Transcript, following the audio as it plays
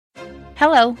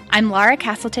Hello, I'm Laura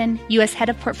Castleton, U.S. Head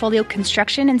of Portfolio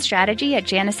Construction and Strategy at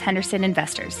Janus Henderson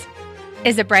Investors.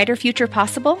 Is a brighter future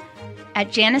possible?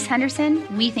 At Janus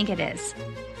Henderson, we think it is.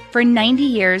 For 90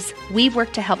 years, we've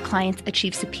worked to help clients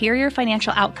achieve superior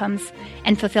financial outcomes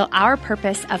and fulfill our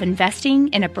purpose of investing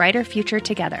in a brighter future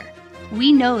together.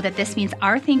 We know that this means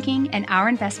our thinking and our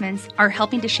investments are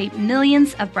helping to shape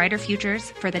millions of brighter futures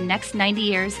for the next 90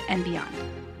 years and beyond.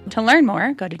 To learn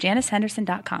more, go to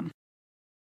janushenderson.com.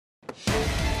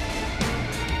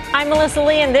 I'm Melissa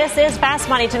Lee, and this is Fast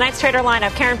Money. Tonight's trader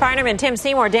lineup: Karen Finerman, Tim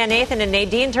Seymour, Dan Nathan, and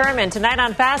Nadine Turman. Tonight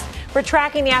on Fast, we're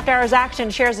tracking the after-hours action.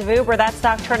 Shares of Uber, that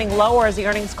stock turning lower as the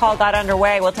earnings call got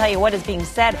underway. We'll tell you what is being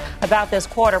said about this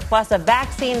quarter, plus a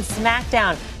vaccine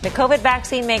smackdown. The COVID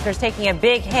vaccine makers taking a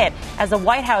big hit as the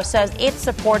White House says it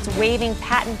supports waiving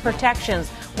patent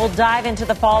protections. We'll dive into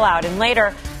the fallout. And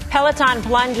later, Peloton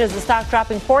plunges, the stock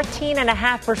dropping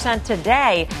 14.5%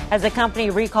 today as the company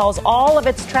recalls all of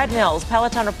its treadmills.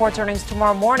 Peloton reports earnings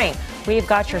tomorrow morning. We've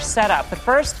got your setup. But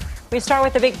first, we start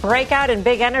with the big breakout in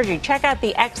big energy. Check out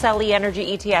the XLE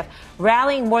Energy ETF,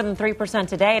 rallying more than 3%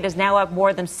 today. It is now up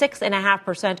more than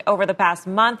 6.5% over the past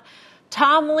month.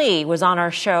 Tom Lee was on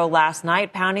our show last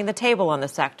night, pounding the table on the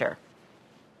sector.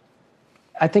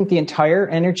 I think the entire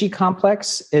energy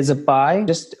complex is a buy.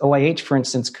 Just OIH, for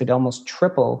instance, could almost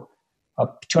triple,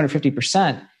 up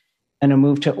 250%, and a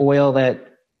move to oil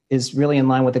that is really in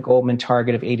line with the Goldman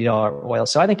target of $80 oil.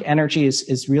 So I think energy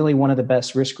is really one of the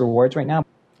best risk rewards right now.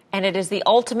 And it is the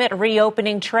ultimate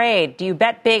reopening trade. Do you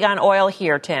bet big on oil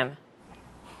here, Tim?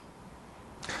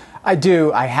 I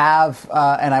do. I have,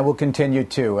 and I will continue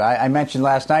to. I mentioned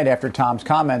last night after Tom's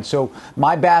comments. So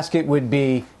my basket would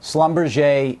be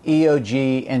Schlumberger,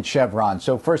 EOG, and Chevron.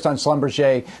 So first on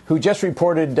Schlumberger, who just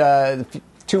reported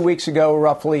 2 weeks ago,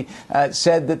 roughly,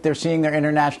 said that they're seeing their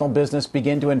international business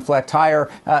begin to inflect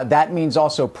higher. That means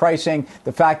also pricing.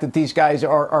 The fact that these guys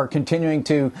are continuing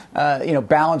to,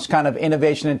 balance kind of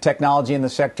innovation and technology in the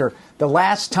sector. The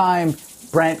last time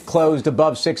Brent closed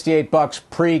above $68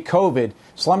 pre-COVID,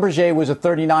 Schlumberger was a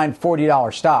 $39,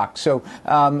 $40 stock. So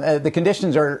the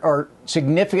conditions are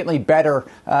significantly better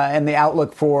in the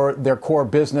outlook for their core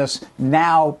business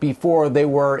now before they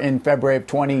were in February of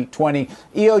 2020.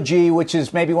 EOG, which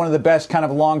is maybe one of the best kind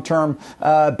of long-term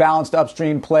balanced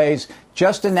upstream plays,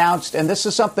 just announced, and this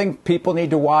is something people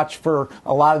need to watch for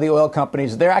a lot of the oil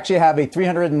companies. They actually have a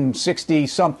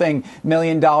 $360-something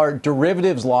million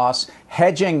derivatives loss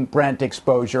hedging Brent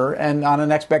exposure and on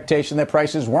an expectation that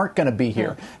prices weren't going to be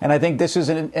here. And I think this is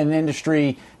an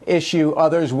industry issue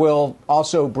others will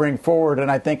also bring forward.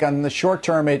 And I think on the short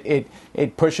term, it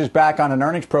pushes back on an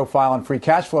earnings profile and free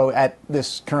cash flow at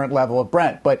this current level of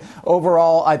Brent. But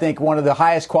overall, I think one of the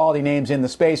highest quality names in the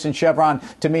space, and Chevron,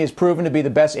 to me, has proven to be the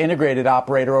best integrated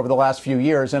operator over the last few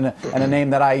years and a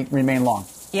name that I remain long.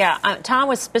 Yeah, Tom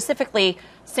was specifically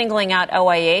singling out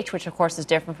OIH, which, of course, is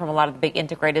different from a lot of the big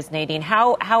integrateds. Nadine,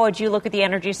 how would you look at the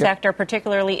energy sector,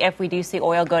 particularly if we do see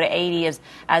oil go to 80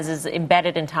 as is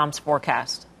embedded in Tom's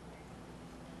forecast?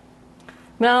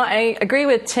 No, I agree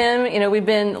with Tim. We've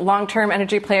been long-term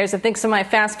energy players. I think some of my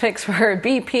fast picks were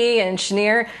BP and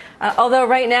Cheniere. Although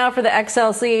right now for the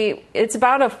XLC, it's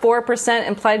about a 4%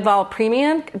 implied vol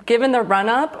premium. Given the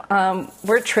run-up,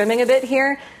 we're trimming a bit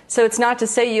here. So it's not to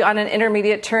say you, on an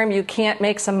intermediate term, you can't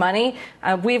make some money.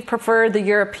 We've preferred the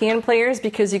European players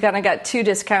because you kind of got two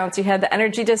discounts. You had the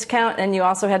energy discount and you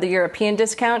also had the European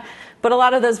discount. But a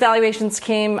lot of those valuations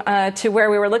came to where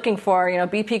we were looking for.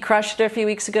 BP crushed it a few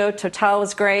weeks ago. Total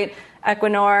was great.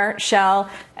 Equinor, Shell.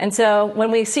 And so when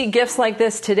we see gifts like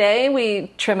this today,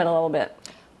 we trim it a little bit.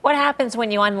 What happens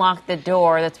when you unlock the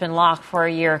door that's been locked for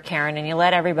a year, Karen, and you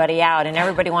let everybody out and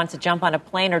everybody wants to jump on a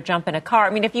plane or jump in a car?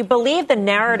 I mean, if you believe the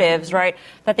narratives, right,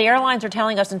 that the airlines are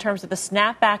telling us in terms of the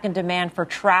snapback in demand for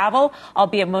travel,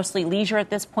 albeit mostly leisure at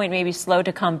this point, maybe slow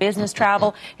to come business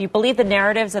travel, if you believe the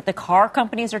narratives that the car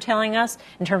companies are telling us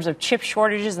in terms of chip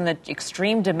shortages and the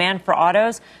extreme demand for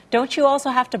autos, don't you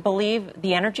also have to believe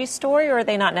the energy story, or are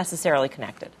they not necessarily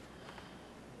connected?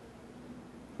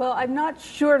 Well, I'm not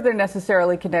sure they're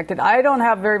necessarily connected. I don't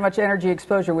have very much energy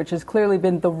exposure, which has clearly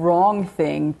been the wrong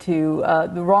thing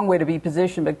the wrong way to be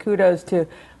positioned. But kudos to,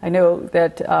 I know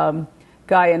that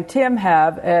Guy and Tim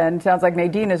have, and sounds like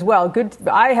Nadine as well. Good.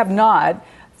 I have not.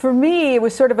 For me, it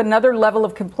was sort of another level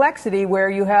of complexity where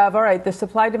you have, all right, the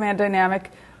supply-demand dynamic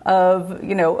of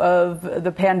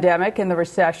the pandemic and the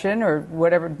recession, or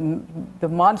whatever, the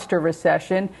monster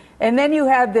recession. And then you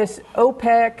had this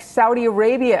OPEC, Saudi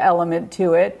Arabia element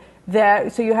to it,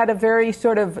 so you had a very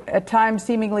sort of, at times,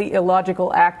 seemingly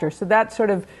illogical actor. So that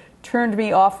sort of turned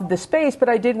me off of the space, but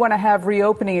I did want to have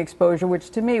reopening exposure,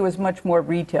 which to me was much more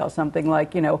retail, something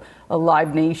like, a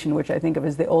Live Nation, which I think of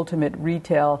as the ultimate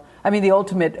the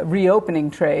ultimate reopening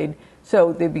trade.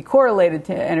 So they'd be correlated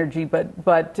to energy, but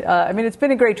it's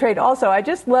been a great trade. Also, I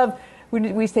just love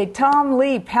when we say Tom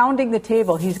Lee pounding the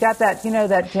table. He's got that,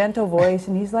 that gentle voice,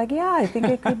 and he's like, yeah, I think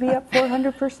it could be up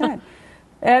 400%.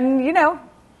 And,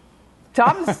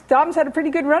 Tom's had a pretty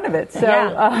good run of it,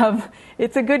 so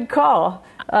it's a good call.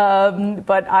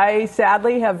 But I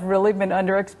sadly have really been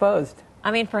underexposed.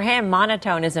 For him,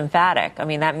 monotone is emphatic.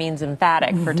 That means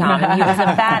emphatic for Tom. And he was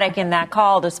emphatic in that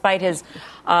call, despite his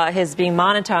being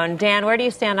monotone. Dan, where do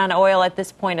you stand on oil at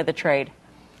this point of the trade?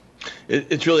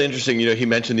 It's really interesting. He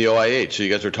mentioned the OIH. So you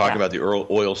guys were talking about the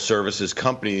oil services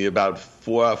company. About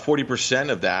 40%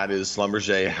 of that is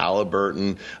Schlumberger,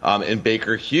 Halliburton, and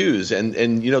Baker Hughes.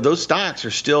 And those stocks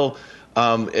are still,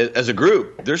 as a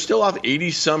group, they're still off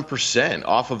 80-some%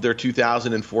 off of their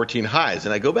 2014 highs.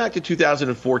 And I go back to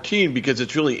 2014 because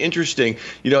it's really interesting.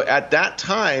 At that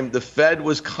time, the Fed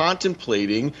was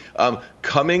contemplating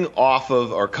coming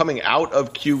out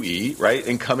of QE, right,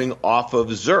 and coming off of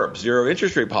ZIRP, zero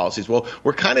interest rate policies. Well,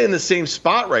 we're kind of in the same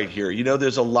spot right here.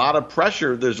 There's a lot of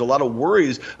pressure. There's a lot of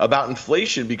worries about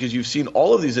inflation because you've seen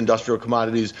all of these industrial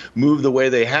commodities move the way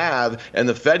they have, and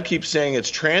the Fed keeps saying it's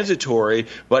transitory,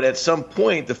 but at some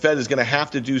point the Fed is going to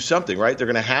have to do something, right? They're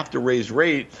going to have to raise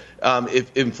rate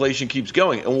if inflation keeps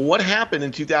going. And what happened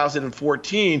in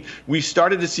 2014, we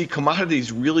started to see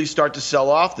commodities really start to sell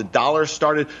off. The dollar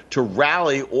started to rally.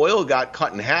 Oil got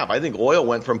cut in half. I think oil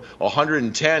went from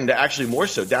 110 to actually more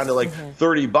so, down to like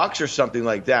 $30 or something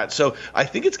like that. So I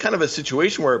think it's kind of a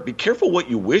situation where be careful what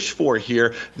you wish for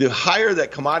here. The higher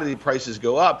that commodity prices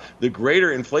go up, the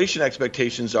greater inflation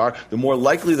expectations are, the more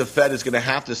likely the Fed is going to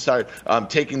have to start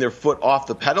taking their foot off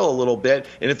the pedal a little bit.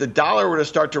 And if the dollar were to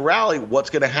start to rally,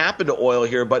 what's going to happen to oil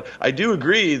here? But I do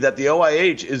agree that the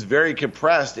OIH is very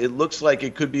compressed. It looks like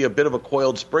it could be a bit of a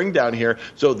coiled spring down here.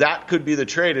 So that could be the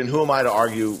trade. And who am I to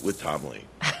argue with Tom Lee?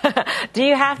 Do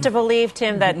you have to believe,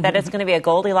 Tim, that it's going to be a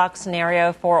Goldilocks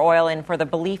scenario for oil and for the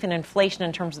belief in inflation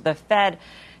in terms of the Fed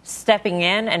stepping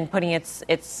in and putting its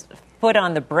foot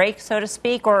on the brake, so to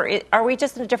speak? Or are we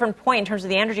just at a different point in terms of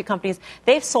the energy companies?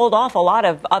 They've sold off a lot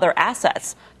of other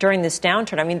assets during this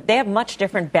downturn. They have much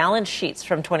different balance sheets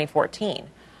from 2014.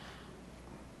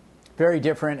 Very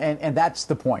different, and that's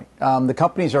the point. The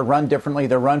companies are run differently.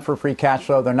 They're run for free cash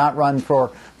flow. They're not run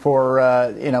for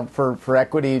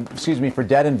equity. For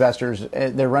debt investors.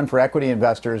 They're run for equity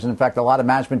investors. And in fact, a lot of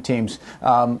management teams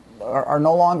are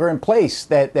no longer in place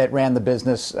that ran the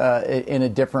business in a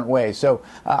different way. So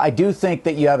I do think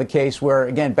that you have a case where,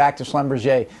 again, back to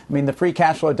Schlumberger, the free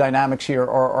cash flow dynamics here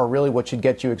are really what should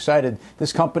get you excited.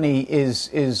 This company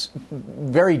is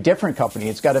very different company.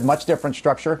 It's got a much different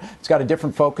structure. It's got a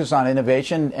different focus on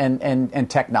innovation and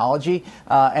technology,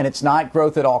 and it's not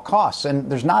growth at all costs.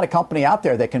 And there's not a company out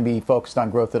there that can be focused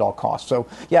on growth at all costs. So,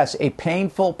 yes, a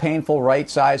painful right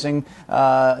sizing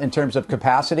in terms of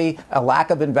capacity, a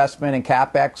lack of investment in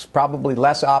CapEx, probably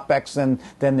less OpEx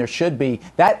than there should be.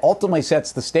 That ultimately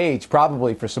sets the stage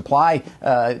probably for supply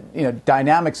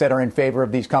dynamics that are in favor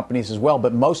of these companies as well.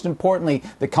 But most importantly,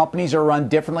 the companies are run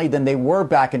differently than they were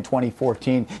back in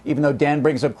 2014, even though Dan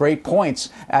brings up great points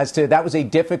as to that was a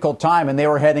difficult time and they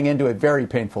were heading into a very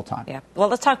painful time. Yeah. Well,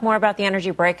 let's talk more about the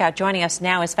energy breakout. Joining us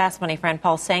now is Fast Money friend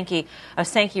Paul Sankey of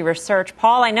Sankey Research.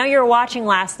 Paul, I know you were watching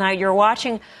last night. You were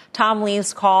watching Tom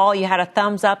Lee's call. You had a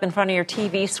thumbs up in front of your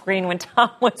TV screen when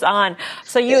Tom was on.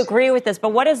 So you agree with this. But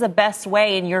what is the best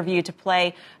way, in your view, to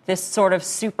play this sort of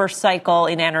super cycle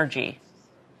in energy?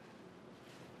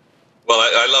 Well,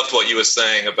 I loved what you were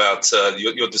saying about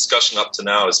your discussion up to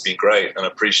now has been great, and I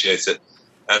appreciate it.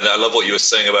 And I love what you were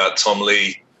saying about Tom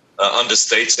Lee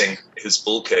understating his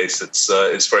bull case.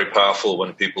 It's very powerful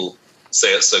when people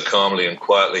say it so calmly and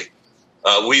quietly.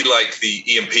 We like the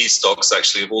E&P stocks,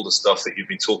 actually, of all the stuff that you've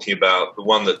been talking about. The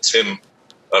one that Tim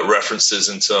references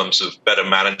in terms of better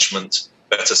management,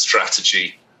 better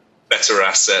strategy, better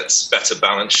assets, better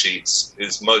balance sheets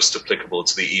is most applicable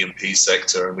to the E&P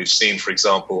sector. And we've seen, for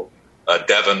example,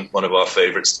 Devon, one of our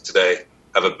favorites today,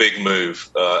 have a big move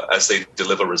as they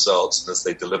deliver results and as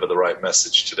they deliver the right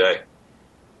message today.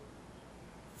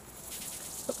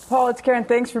 Paul, it's Karen.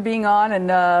 Thanks for being on,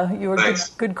 and you were a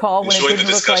good call when it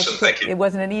didn't look like it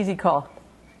wasn't an easy call.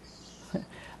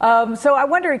 So I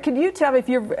wonder, can you tell me, if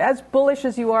you're as bullish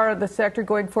as you are on the sector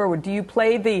going forward, do you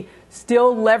play the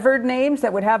still levered names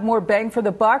that would have more bang for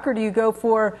the buck, or do you go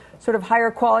for sort of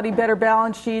higher quality, better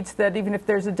balance sheets that even if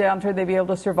there's a downturn, they'd be able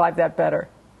to survive that better?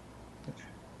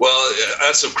 Well,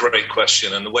 that's a great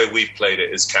question. And the way we've played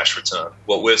it is cash return.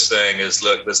 What we're saying is,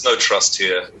 look, there's no trust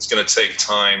here. It's going to take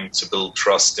time to build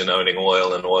trust in owning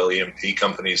oil and oil E&P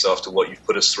companies after what you've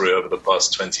put us through over the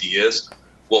past 20 years.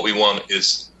 What we want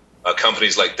is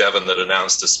companies like Devon that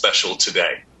announced a special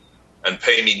today and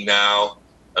pay me now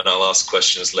and I'll ask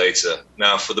questions later.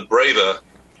 Now, for the braver,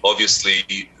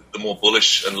 obviously, the more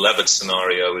bullish and levered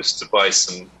scenario is to buy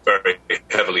some very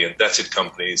heavily indebted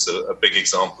companies. A big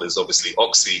example is obviously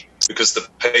Oxy, because the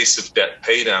pace of debt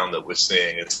pay down that we're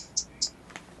seeing is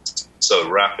so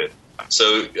rapid.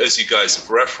 So as you guys have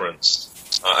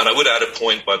referenced, and I would add a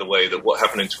point, by the way, that what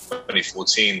happened in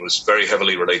 2014 was very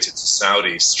heavily related to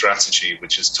Saudi strategy,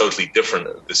 which is totally different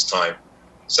at this time.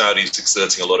 Saudi is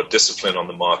exerting a lot of discipline on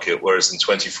the market, whereas in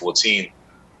 2014,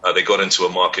 they got into a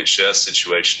market share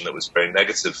situation that was very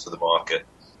negative for the market.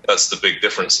 That's the big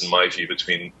difference, in my view,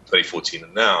 between 2014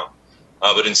 and now.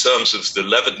 But in terms of the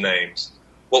levered names,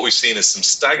 what we've seen is some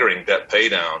staggering debt pay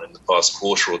down in the past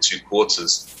quarter or 2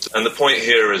 quarters. And the point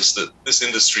here is that this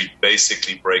industry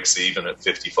basically breaks even at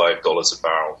 $55 a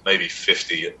barrel, maybe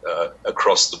 50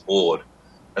 across the board.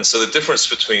 And so the difference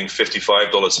between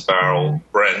 $55 a barrel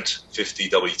Brent, 50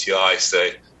 WTI,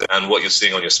 say, and what you're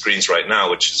seeing on your screens right now,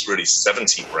 which is really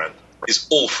 70 Brent, is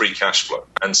all free cash flow.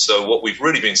 And so what we've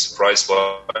really been surprised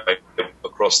by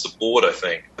across the board, I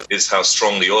think, is how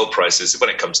strong the oil price is. When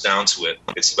it comes down to it,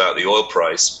 it's about the oil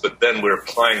price. But then we're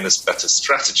applying this better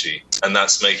strategy, and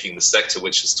that's making the sector,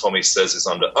 which, as Tommy says, is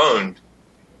under-owned,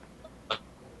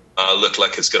 look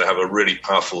like it's going to have a really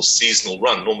powerful seasonal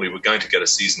run. Normally, we're going to get a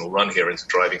seasonal run here into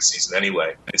driving season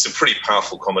anyway. It's a pretty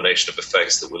powerful combination of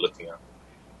effects that we're looking at.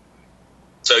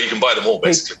 So you can buy them all,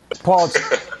 basically. Hey,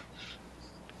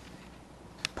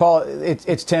 Paul,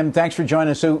 it's Tim. Thanks for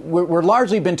joining us. So we're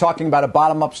largely been talking about a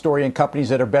bottom-up story and companies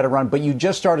that are better run, but you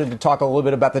just started to talk a little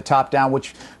bit about the top-down, which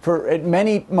for at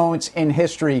many moments in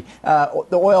history, the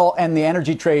oil and the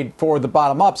energy trade for the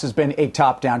bottom-ups has been a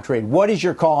top-down trade. What is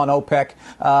your call on OPEC,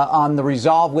 on the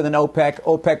resolve within OPEC,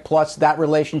 OPEC plus that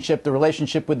relationship, the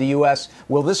relationship with the U.S.?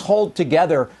 Will this hold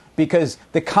together? Because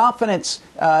the confidence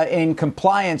in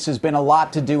compliance has been a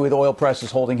lot to do with oil prices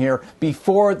holding here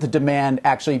before the demand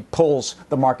actually pulls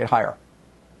the market higher.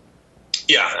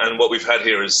 Yeah, and what we've had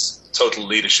here is total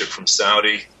leadership from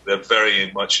Saudi. They're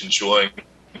very much enjoying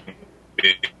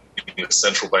being the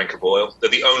central bank of oil.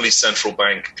 They're the only central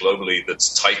bank globally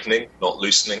that's tightening, not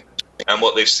loosening. And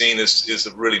what they've seen is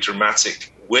a really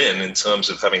dramatic win in terms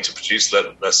of having to produce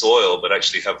less oil but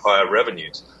actually have higher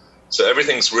revenues. So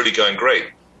everything's really going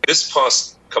great. This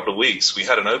past couple of weeks, we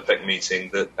had an OPEC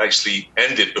meeting that actually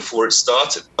ended before it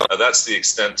started. That's the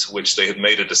extent to which they had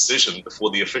made a decision before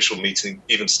the official meeting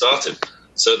even started.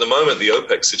 So at the moment, the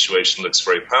OPEC situation looks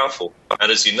very powerful.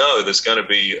 And as you know, there's going to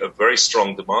be a very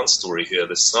strong demand story here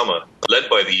this summer, led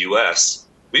by the U.S.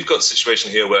 We've got a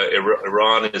situation here where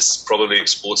Iran is probably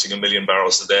exporting 1 million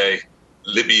barrels a day,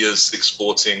 Libya's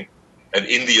exporting, and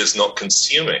India's not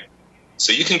consuming.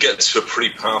 So you can get to a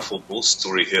pretty powerful bull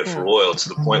story here for oil, to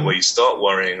the point where you start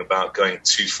worrying about going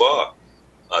too far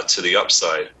to the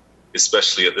upside,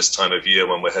 especially at this time of year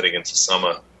when we're heading into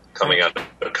summer, coming out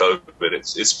of COVID.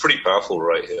 It's pretty powerful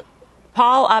right here.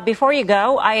 Paul, before you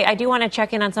go, I do want to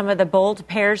check in on some of the bold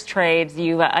pairs trades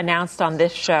you announced on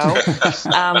this show.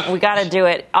 We got to do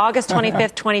it. August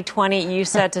 25th, 2020, you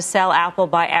said to sell Apple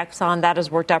by Exxon. That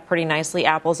has worked out pretty nicely.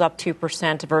 Apple's up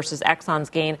 2% versus Exxon's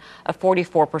gain of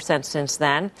 44% since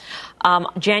then.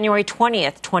 January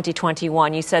 20th,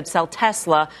 2021, you said sell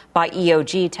Tesla by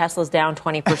EOG. Tesla's down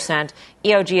 20%.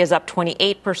 EOG is up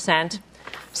 28%.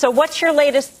 So what's your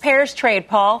latest pairs trade,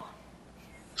 Paul?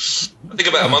 I think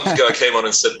about a month ago I came on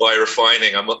and said buy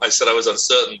refining. I said I was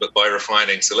uncertain, but buy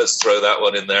refining. So let's throw that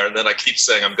one in there. And then I keep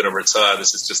saying I'm going to retire.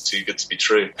 This is just too good to be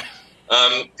true.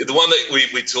 The one that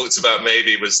we talked about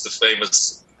maybe was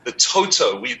the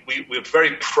Toto. We're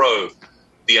very pro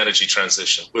the energy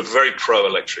transition. We're very pro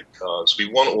electric cars.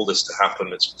 We want all this to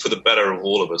happen. It's for the better of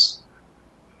all of us.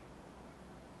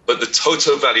 But the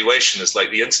Toto valuation is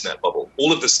like the internet bubble.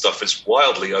 All of this stuff is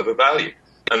wildly overvalued,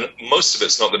 and most of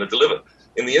it's not going to deliver.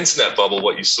 In the internet bubble,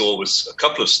 what you saw was a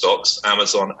couple of stocks,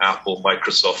 Amazon, Apple,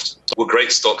 Microsoft, were great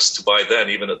stocks to buy then,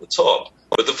 even at the top.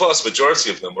 But the vast majority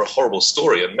of them were a horrible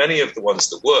story. And many of the ones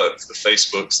that worked, the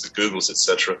Facebooks, the Googles,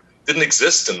 etc., didn't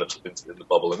exist in the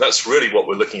bubble. And that's really what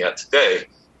we're looking at today,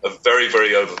 a very,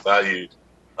 very overvalued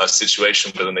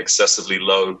situation with an excessively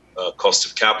low cost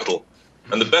of capital.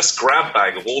 And the best grab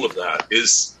bag of all of that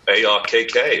is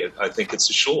ARKK. I think it's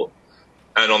a short.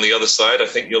 And on the other side, I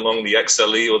think you're long the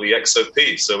XLE or the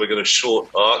XOP. So we're going to short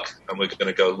ARK and we're going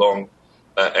to go long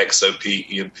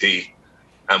XOP, EMP.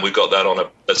 And we've got that on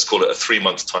let's call it a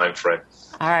 3-month time frame.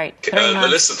 All right.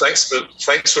 Melissa, thanks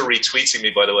for retweeting me,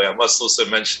 by the way. I must also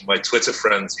mention my Twitter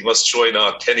friends. You must join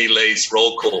our Kenny Lay's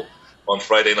roll call on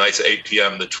Friday night at 8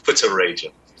 p.m., the Twitter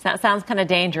Rager. That sounds kind of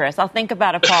dangerous. I'll think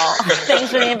about it, Paul.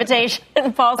 Thanks for the invitation,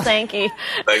 Paul Sankey.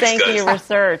 Thanks, guys.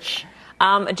 Research.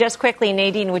 Just quickly,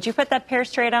 Nadine, would you put that pair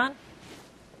straight on?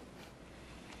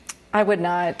 I would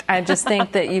not. I just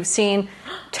think that you've seen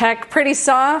tech pretty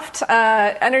soft.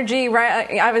 Energy,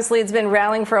 obviously, it's been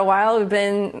rallying for a while. We've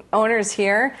been owners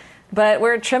here, but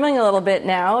we're trimming a little bit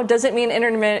now. Doesn't mean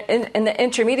in the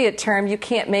intermediate term you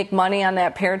can't make money on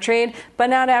that pair trade, but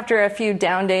not after a few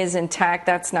down days in tech.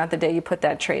 That's not the day you put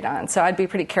that trade on. So I'd be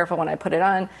pretty careful when I put it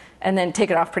on and then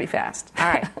take it off pretty fast. All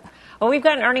right. Well, we've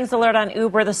got an earnings alert on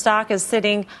Uber. The stock is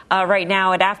sitting right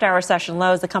now at after-hour session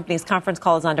lows. The company's conference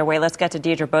call is underway. Let's get to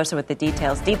Deirdre Bosa with the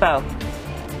details. Depot.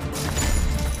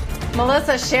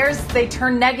 Melissa, shares, they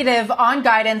turn negative on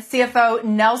guidance. CFO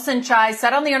Nelson Chai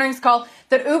said on the earnings call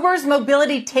that Uber's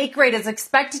mobility take rate is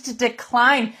expected to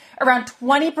decline around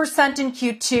 20% in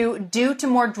Q2 due to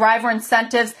more driver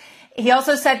incentives. He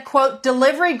also said, quote,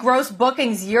 delivery gross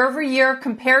bookings year-over-year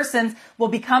comparisons will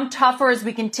become tougher as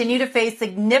we continue to face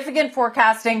significant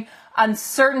forecasting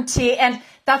uncertainty. And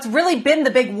that's really been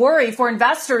the big worry for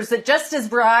investors, that just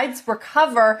as rides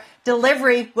recover,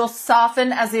 delivery will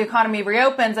soften as the economy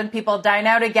reopens and people dine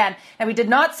out again. And we did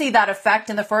not see that effect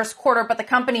in the first quarter, but the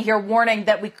company here warning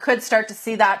that we could start to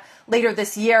see that later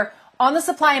this year. On the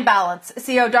supply imbalance,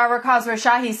 CEO Dara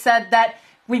Khosrowshahi said that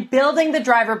rebuilding the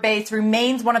driver base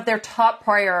remains one of their top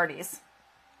priorities.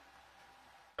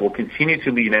 We'll continue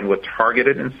to lean in with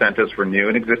targeted incentives for new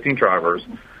and existing drivers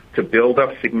to build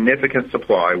up significant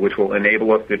supply, which will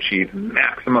enable us to achieve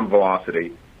maximum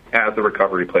velocity as the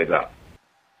recovery plays out.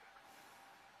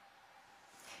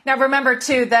 Now, remember,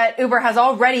 too, that Uber has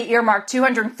already earmarked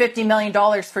 $250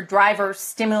 million for driver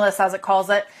stimulus, as it calls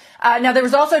it. Now, there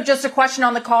was also just a question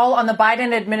on the call on the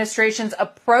Biden administration's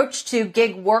approach to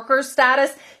gig worker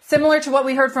status. Similar to what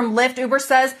we heard from Lyft, Uber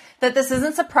says that this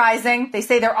isn't surprising. They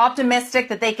say they're optimistic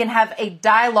that they can have a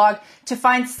dialogue to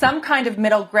find some kind of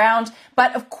middle ground.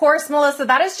 But of course, Melissa,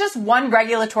 that is just one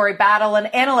regulatory battle.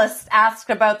 And analysts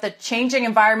asked about the changing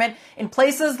environment in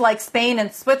places like Spain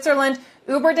and Switzerland.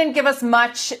 Uber didn't give us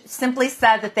much, simply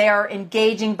said that they are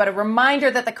engaging, but a reminder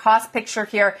that the cost picture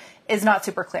here is not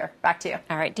super clear. Back to you.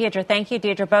 All right, Deirdre, thank you.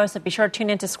 Deirdre Bosa. Be sure to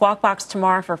tune into Squawk Box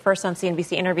tomorrow for First on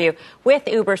CNBC interview with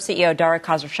Uber CEO Dara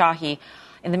Khosrowshahi.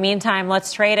 In the meantime,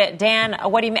 let's trade it. Dan,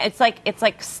 what do you mean? It's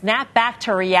like snap back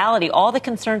to reality. All the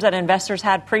concerns that investors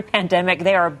had pre-pandemic,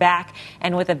 they are back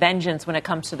and with a vengeance when it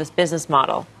comes to this business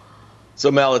model. So,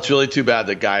 Mel, it's really too bad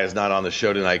that Guy is not on the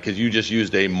show tonight because you just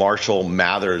used a Marshall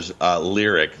Mathers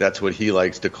lyric. That's what he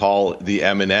likes to call the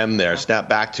M&M there. Snap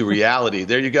back to reality.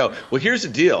 There you go. Well, here's the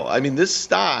deal. I mean, this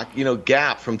stock,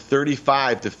 gapped from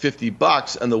 $35 to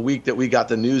 $50 on the week that we got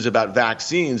the news about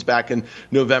vaccines back in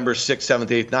November 6th, 7th,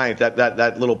 8th, 9th,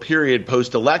 that little period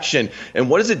post-election. And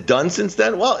what has it done since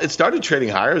then? Well, it started trading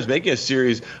higher. It was making a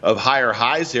series of higher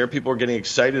highs here. People were getting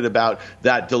excited about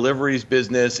that deliveries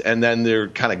business and then their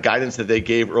kind of guidance that they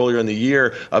gave earlier in the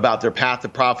year about their path to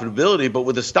profitability. But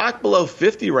with the stock below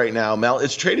 50 right now, Mel,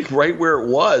 it's trading right where it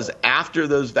was after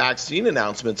those vaccine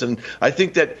announcements. And I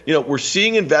think that, we're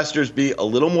seeing investors be a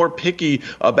little more picky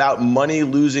about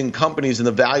money-losing companies and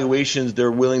the valuations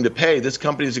they're willing to pay. This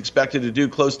company is expected to do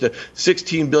close to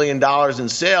 $16 billion in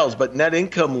sales, but net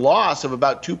income loss of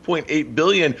about $2.8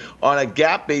 billion on a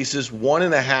GAAP basis,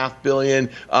 $1.5 billion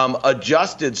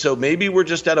adjusted. So maybe we're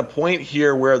just at a point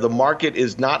here where the market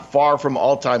is not far from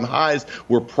all-time highs.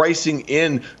 We're pricing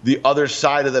in the other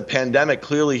side of the pandemic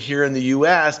clearly here in the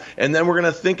U.S. And then we're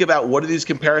going to think about what do these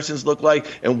comparisons look like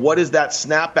and what does that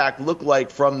snapback look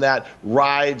like from that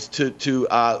rides to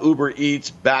Uber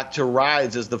Eats back to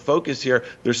rides as the focus here.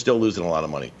 They're still losing a lot of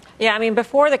money. Yeah, I mean,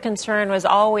 before the concern was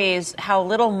always how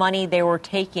little money they were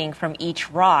taking from each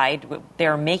ride, they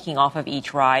were making off of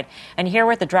each ride. And here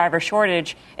with the driver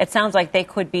shortage, it sounds like they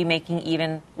could be making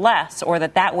even less or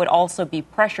that would also be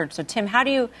pressured. So, Tim, how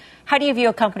do you view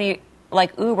a company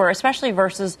like Uber, especially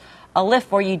versus a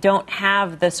Lyft where you don't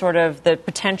have the sort of the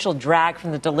potential drag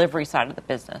from the delivery side of the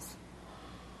business?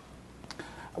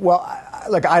 Well,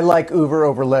 look, I like Uber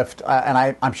over Lyft,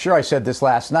 and I'm sure I said this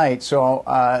last night. So,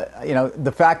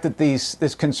 the fact that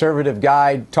this conservative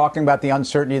guide talking about the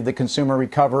uncertainty of the consumer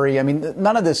recovery, I mean,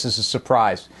 none of this is a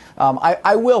surprise.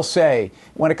 I will say,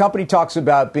 when a company talks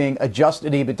about being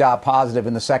adjusted EBITDA positive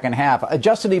in the second half,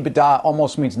 adjusted EBITDA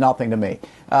almost means nothing to me.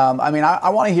 I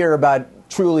want to hear about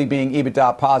truly being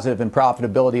EBITDA positive and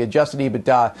profitability. Adjusted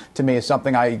EBITDA to me is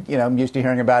something I'm used to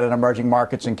hearing about in emerging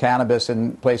markets and cannabis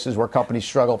and places where companies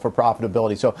struggle for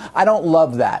profitability. So I don't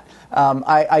love that.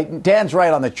 Dan's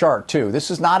right on the chart too. This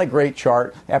is not a great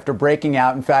chart after breaking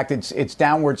out. In fact, it's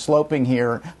downward sloping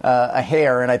here a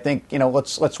hair, and I think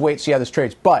let's wait and see how this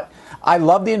trades. But I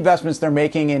love the investments they're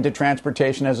making into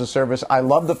transportation as a service. I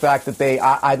love the fact that they,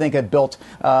 I think, have built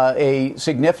a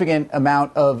significant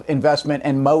amount of investment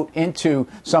and moat into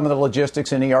some of the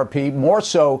logistics and ERP, more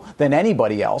so than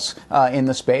anybody else in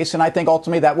the space. And I think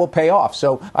ultimately that will pay off.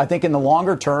 So I think in the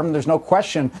longer term, there's no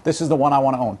question this is the one I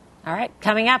want to own. All right.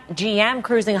 Coming up, GM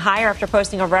cruising higher after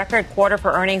posting a record quarter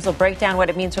for earnings. We'll break down what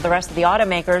it means for the rest of the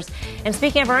automakers. And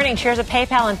speaking of earnings, shares of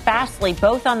PayPal and Fastly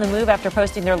both on the move after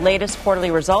posting their latest quarterly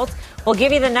results. We'll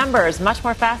give you the numbers. Much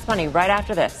more Fast Money right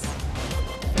after this.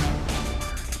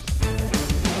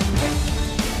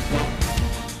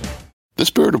 The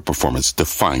spirit of performance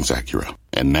defines Acura.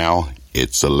 And now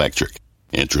it's electric.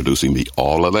 Introducing the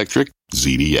all-electric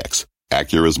ZDX,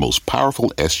 Acura's most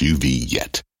powerful SUV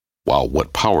yet. While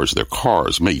what powers their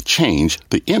cars may change,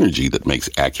 the energy that makes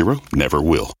Acura never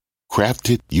will.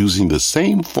 Crafted using the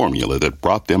same formula that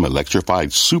brought them electrified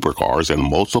supercars and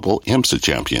multiple IMSA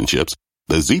championships,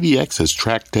 the ZDX has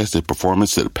track-tested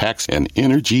performance that packs an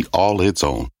energy all its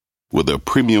own. With a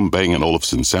premium Bang &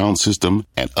 Olufsen sound system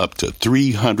and up to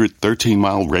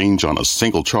 313-mile range on a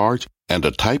single charge, and a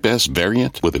Type S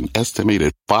variant with an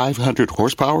estimated 500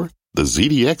 horsepower, the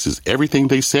ZDX is everything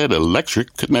they said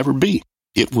electric could never be.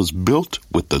 It was built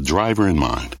with the driver in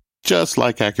mind, just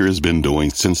like Acura's been doing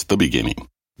since the beginning.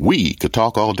 We could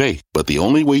talk all day, but the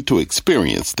only way to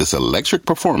experience this electric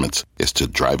performance is to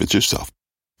drive it yourself.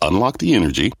 Unlock the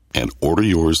energy and order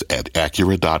yours at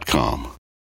Acura.com.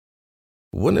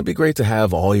 Wouldn't it be great to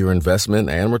have all your investment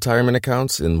and retirement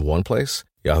accounts in one place?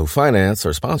 Yahoo Finance,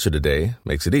 our sponsor today,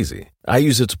 makes it easy. I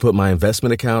use it to put my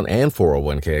investment account and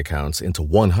 401k accounts into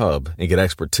one hub and get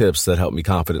expert tips that help me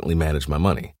confidently manage my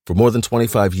money. For more than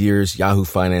 25 years, Yahoo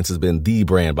Finance has been the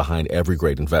brand behind every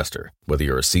great investor. Whether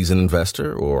you're a seasoned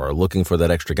investor or are looking for that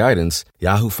extra guidance,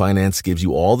 Yahoo Finance gives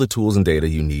you all the tools and data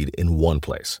you need in one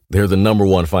place. They're the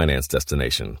 #1 finance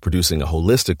destination, producing a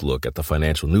holistic look at the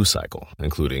financial news cycle,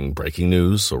 including breaking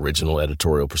news, original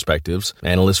editorial perspectives,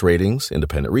 analyst ratings,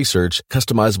 independent research,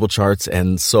 customizable charts,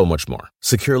 and so much more.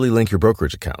 Securely link your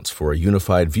brokerage accounts for a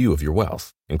unified view of your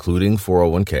wealth, including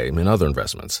 401k and other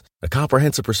investments. A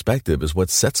comprehensive perspective is what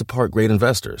sets apart great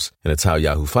investors, and it's how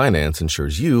Yahoo Finance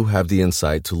ensures you have the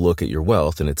insight to look at your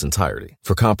wealth in its entirety.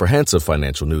 For comprehensive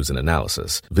financial news and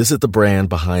analysis, visit the brand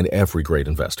behind every great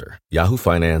investor,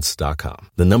 yahoofinance.com,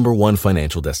 the #1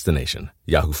 financial destination,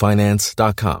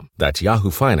 yahoofinance.com. That's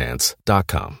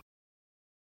yahoofinance.com.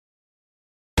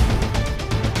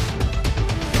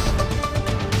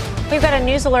 We've got a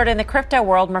news alert in the crypto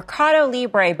world. Mercado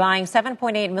Libre buying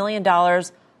 $7.8 million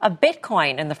of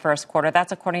Bitcoin in the first quarter.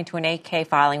 That's according to an 8K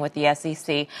filing with the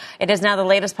SEC. It is now the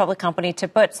latest public company to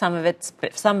put some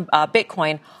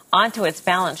Bitcoin onto its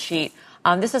balance sheet.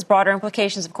 This has broader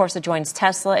implications. Of course, it joins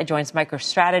Tesla. It joins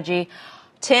MicroStrategy.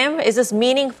 Tim, is this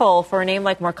meaningful for a name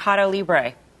like Mercado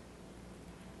Libre?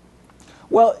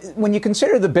 Well, when you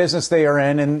consider the business they are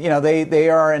in, and they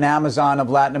are an Amazon of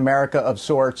Latin America of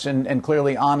sorts, and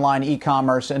clearly online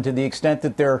e-commerce, and to the extent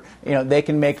that they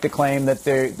can make the claim that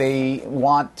they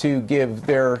want to give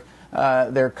their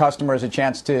customers a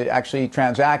chance to actually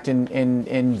transact in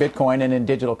Bitcoin and in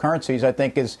digital currencies, I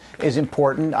think is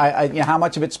important. How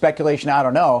much of it's speculation, I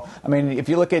don't know. I mean, if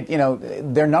you look at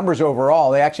their numbers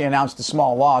overall, they actually announced a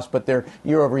small loss, but their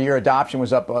year-over-year adoption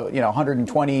was up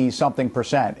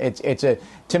 120-something%.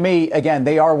 To me, again,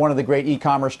 they are one of the great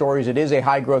e-commerce stories. It is a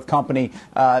high-growth company.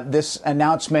 This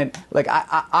announcement,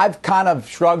 I've kind of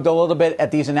shrugged a little bit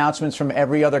at these announcements from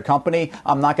every other company.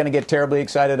 I'm not going to get terribly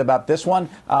excited about this one.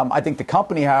 I think the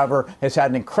company, however, has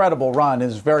had an incredible run,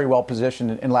 is very well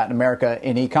positioned in Latin America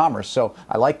in e-commerce. So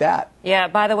I like that. Yeah,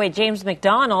 by the way, James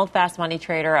McDonald, fast money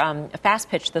trader, fast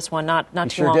pitched this one not too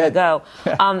sure long did. ago.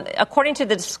 According to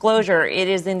the disclosure, it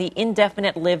is in the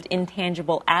indefinite lived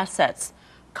intangible assets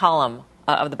column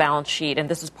of the balance sheet, and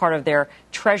this is part of their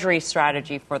treasury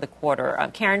strategy for the quarter.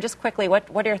 Karen, just quickly, what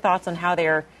are your thoughts on how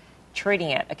they're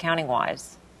treating it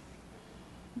accounting-wise?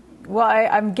 Well,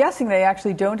 I'm guessing they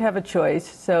actually don't have a choice,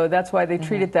 so that's why they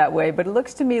treat it that way. But it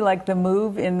looks to me like the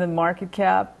move in the market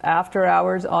cap after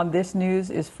hours on this news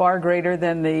is far greater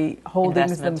than the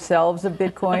holdings themselves of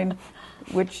Bitcoin,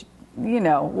 which,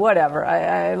 whatever.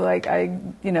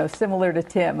 Similar to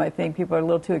Tim, I think people are a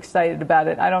little too excited about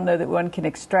it. I don't know that one can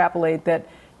extrapolate that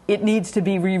it needs to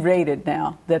be re-rated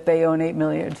now that they own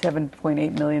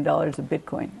 $7.8 million of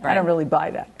Bitcoin. Right. I don't really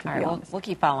buy that, to be honest. We'll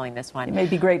keep following this one. It may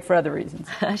be great for other reasons.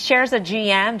 Shares of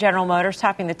GM, General Motors,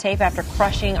 topping the tape after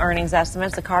crushing earnings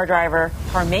estimates. The car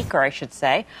maker, I should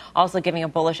say, also giving a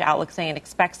bullish outlook, saying it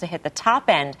expects to hit the top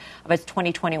end of its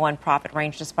 2021 profit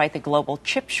range despite the global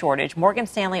chip shortage. Morgan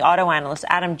Stanley auto analyst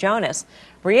Adam Jonas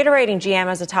reiterating GM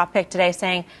as a top pick today,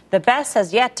 saying the best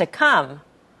has yet to come.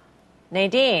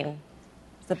 Nadine,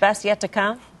 is the best yet to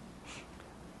come?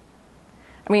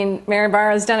 I mean, Mary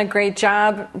Barra's done a great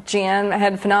job. GM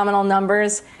had phenomenal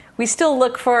numbers. We still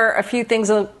look for a few things.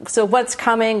 So what's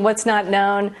coming, what's not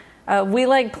known. We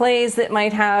like plays that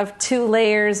might have two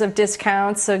layers of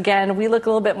discounts. So again, we look a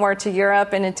little bit more to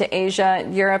Europe and into Asia.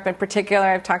 Europe in particular,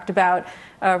 I've talked about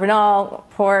Renault,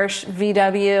 Porsche,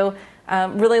 VW.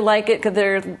 Really like it because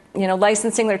they're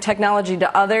licensing their technology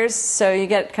to others, so you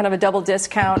get kind of a double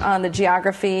discount on the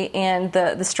geography and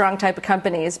the strong type of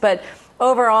companies. But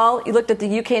overall, you looked at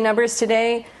the UK numbers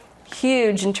today,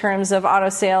 huge in terms of auto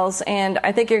sales, and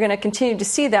I think you're going to continue to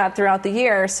see that throughout the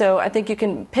year. So I think you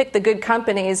can pick the good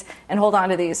companies and hold on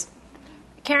to these.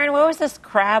 Karen, what was this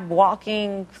crab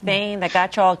walking thing that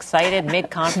got you all excited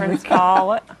mid-conference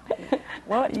call?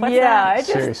 What's that? I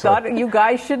just thought you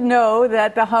guys should know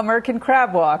that the Hummer can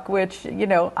crab walk, which,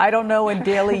 I don't know in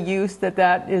daily use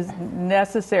that is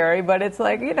necessary, but it's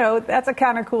like, that's a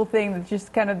kind of cool thing that's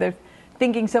just kind of the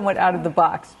thinking somewhat out of the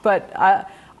box. But I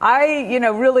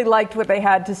really liked what they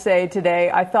had to say today.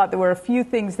 I thought there were a few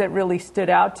things that really stood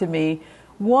out to me.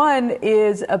 One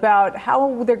is about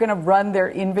how they're going to run their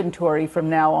inventory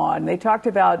from now on. They talked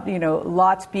about,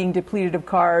 lots being depleted of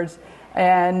cars,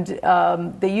 and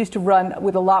they used to run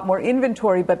with a lot more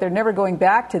inventory, but they're never going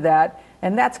back to that.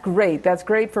 And that's great. That's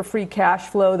great for free cash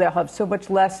flow. They'll have so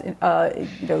much less,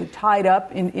 tied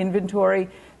up in inventory.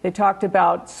 They talked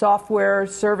about software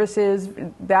services,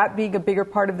 that being a bigger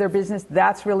part of their business.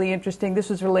 That's really interesting. This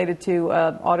was related to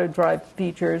auto drive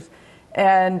features.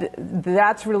 And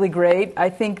that's really great. I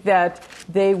think that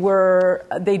they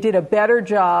did a better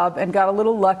job and got a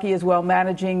little lucky as well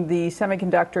managing the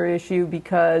semiconductor issue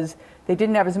because they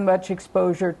didn't have as much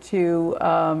exposure to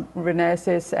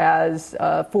Renesas as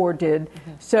Ford did.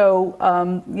 Mm-hmm.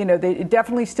 So, it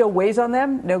definitely still weighs on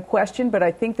them, no question, but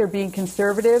I think they're being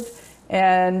conservative.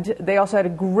 And they also had a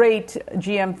great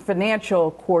GM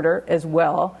financial quarter as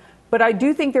well. But I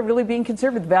do think they're really being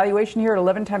conservative. The valuation here at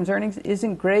 11 times earnings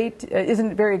isn't great,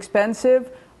 isn't very expensive.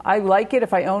 I like it.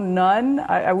 If I own none,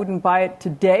 I wouldn't buy it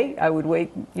today. I would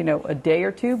wait, a day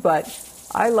or two. But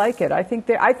I like it. I think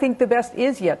the best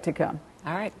is yet to come.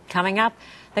 All right. Coming up,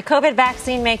 the COVID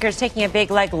vaccine makers taking a big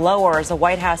leg lower as the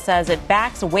White House says it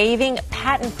backs waiving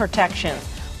patent protections.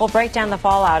 We'll break down the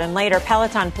fallout, and later,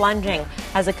 Peloton plunging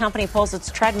as the company pulls its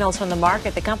treadmills from the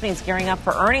market. The company's gearing up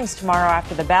for earnings tomorrow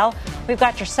after the bell. We've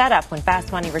got your setup when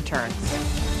Fast Money returns.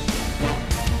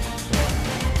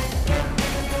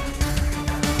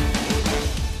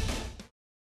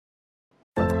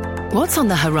 What's on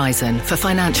the horizon for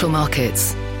financial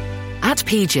markets? At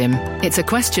PGIM, it's a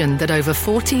question that over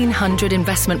 1,400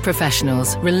 investment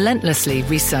professionals relentlessly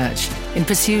research in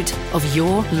pursuit of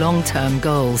your long-term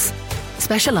goals.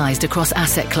 Specialized across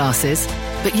asset classes,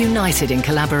 but united in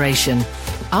collaboration,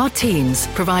 our teams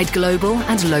provide global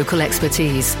and local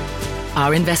expertise.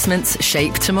 Our investments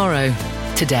shape tomorrow,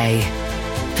 today.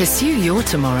 Pursue your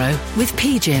tomorrow with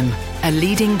PGIM, a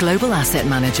leading global asset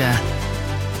manager.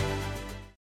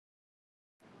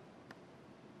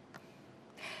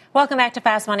 Welcome back to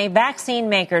Fast Money. Vaccine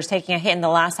makers taking a hit in the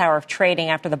last hour of trading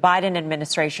after the Biden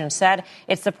administration said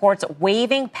it supports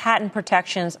waiving patent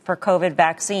protections for COVID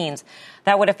vaccines.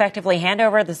 That would effectively hand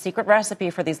over the secret recipe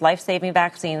for these life-saving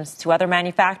vaccines to other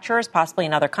manufacturers, possibly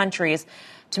in other countries,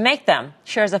 to make them.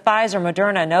 Shares of Pfizer,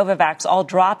 Moderna, Novavax all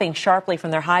dropping sharply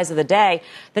from their highs of the day.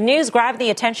 The news grabbed the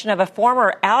attention of a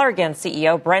former Allergan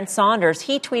CEO, Brent Saunders.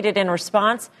 He tweeted in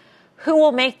response, "Who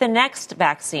will make the next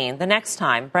vaccine the next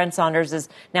time?" Brent Saunders is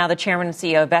now the chairman and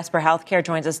CEO of Vesper Healthcare,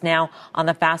 joins us now on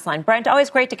the Fast Line. Brent, always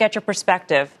great to get your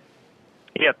perspective.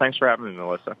 Yeah, thanks for having me,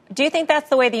 Melissa. Do you think that's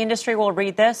the way the industry will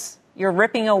read this? You're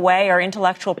ripping away our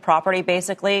intellectual property,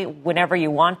 basically, whenever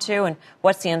you want to, and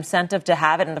what's the incentive to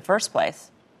have it in the first place?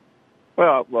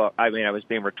 Well, I mean, I was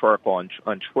being rhetorical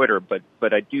on Twitter,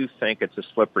 but I do think it's a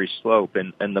slippery slope,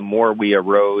 and the more we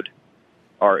erode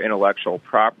our intellectual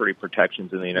property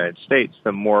protections in the United States,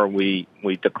 the more we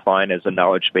decline as a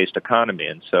knowledge-based economy.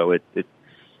 And so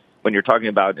when you're talking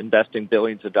about investing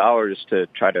billions of dollars to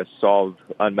try to solve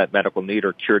unmet medical need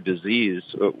or cure disease,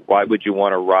 why would you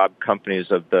want to rob companies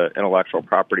of the intellectual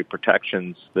property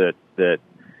protections that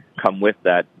come with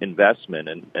that investment.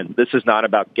 And this is not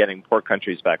about getting poor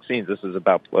countries vaccines. This is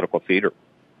about political theater.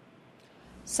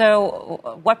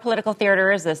 So what political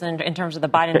theater is this in terms of the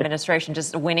Biden administration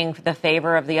just winning the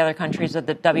favor of the other countries of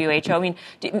the WHO? I mean,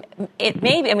 it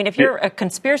may be, I mean, if you're a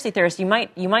conspiracy theorist, you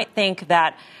might think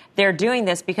that they're doing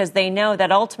this because they know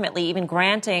that ultimately even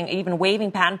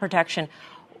waiving patent protection,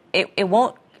 it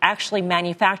won't actually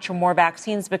manufacture more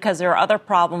vaccines because there are other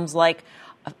problems like,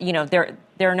 there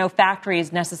are no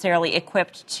factories necessarily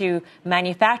equipped to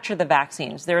manufacture the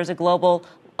vaccines. There is a global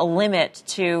limit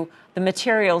to the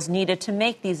materials needed to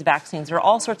make these vaccines. There are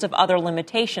all sorts of other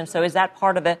limitations. So is that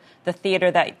part of the theater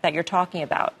that you're talking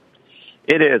about?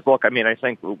 It is. Look, I mean, I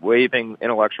think waiving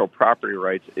intellectual property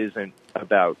rights isn't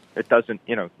about, it doesn't,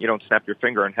 you don't snap your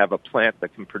finger and have a plant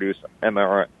that can produce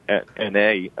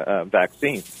mRNA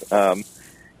vaccines.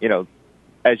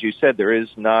 As you said, there is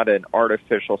not an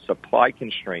artificial supply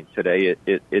constraint today.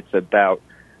 It's about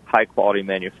high quality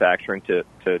manufacturing to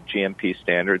GMP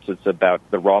standards. It's about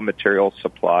the raw material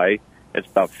supply. It's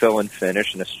about fill and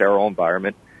finish in a sterile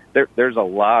environment. There's a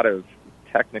lot of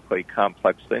technically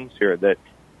complex things here that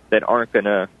aren't going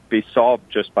to be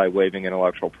solved just by waiving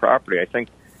intellectual property. I think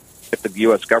if the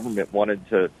U.S. government wanted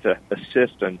to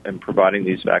assist in providing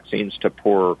these vaccines to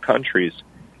poorer countries,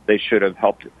 they should have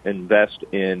helped invest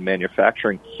in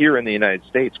manufacturing here in the United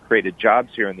States, created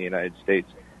jobs here in the United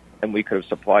States, and we could have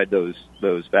supplied those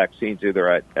vaccines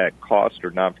either at cost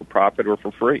or non-for-profit or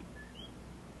for free.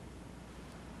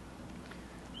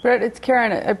 Brett, it's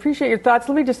Karen. I appreciate your thoughts.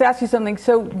 Let me just ask you something.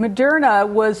 So Moderna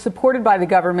was supported by the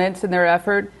governments in their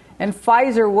effort, and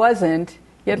Pfizer wasn't,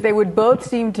 yet they would both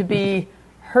seem to be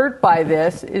hurt by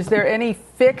this. Is there any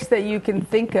fix that you can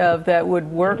think of that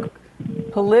would work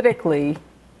politically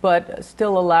but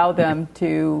still allow them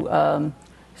to,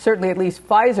 certainly at least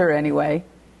Pfizer anyway,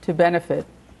 to benefit?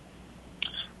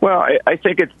 Well, I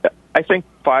think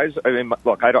Pfizer. I mean,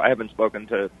 look, I haven't spoken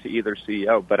to either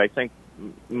CEO, but I think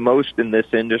most in this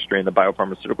industry, in the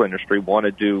biopharmaceutical industry, want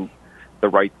to do the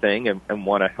right thing and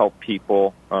want to help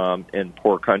people in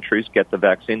poor countries get the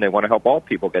vaccine. They want to help all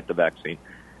people get the vaccine.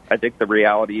 I think the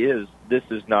reality is this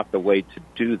is not the way to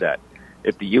do that.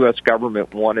 If the U.S.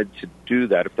 government wanted to do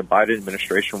that, if the Biden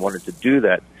administration wanted to do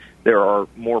that, there are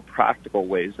more practical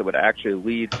ways that would actually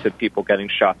lead to people getting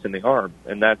shots in the arm.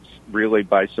 And that's really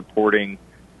by supporting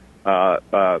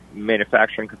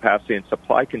manufacturing capacity and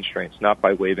supply constraints, not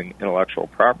by waiving intellectual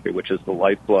property, which is the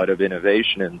lifeblood of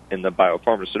innovation in the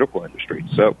biopharmaceutical industry.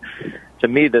 So to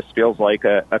me, this feels like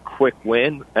a quick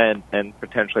win and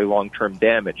potentially long-term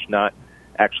damage, not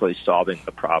actually solving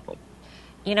the problem.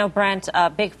 Brent,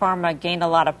 Big Pharma gained a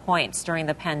lot of points during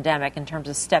the pandemic in terms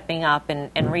of stepping up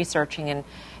and researching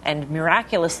and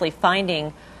miraculously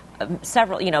finding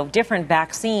several, different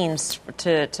vaccines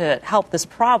to help this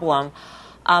problem.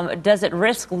 Does it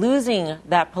risk losing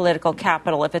that political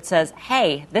capital if it says,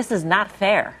 hey, this is not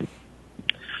fair?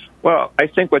 Well, I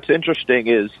think what's interesting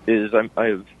is I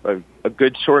have a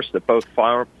good source that both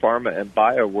pharma and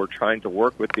bio were trying to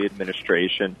work with the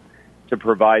administration to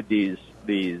provide these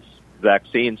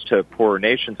vaccines to poorer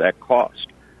nations at cost.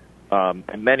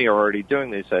 And many are already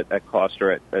doing these at cost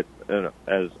or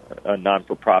as a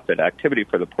non-for-profit activity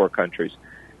for the poor countries.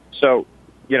 So,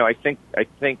 I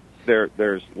think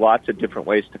there's lots of different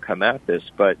ways to come at this,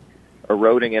 but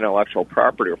eroding intellectual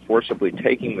property or forcibly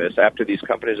taking this after these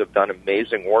companies have done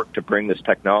amazing work to bring this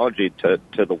technology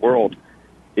to the world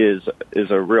is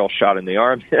a real shot in the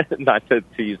arm, not to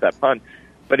use that pun.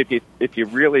 But if you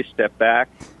really step back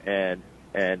and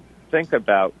think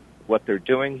about what they're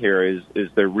doing here is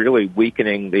they're really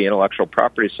weakening the intellectual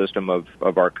property system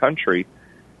of our country,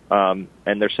 and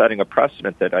they're setting a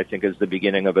precedent that I think is the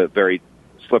beginning of a very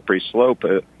slippery slope,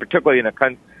 particularly in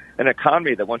an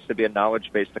economy that wants to be a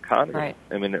knowledge-based economy. Right.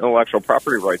 I mean, intellectual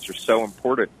property rights are so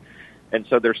important, and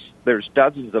so there's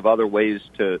dozens of other ways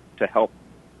to help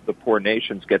the poor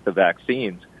nations get the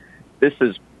vaccines. This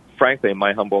is, frankly, in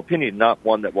my humble opinion, not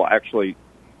one that will actually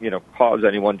cause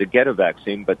anyone to get a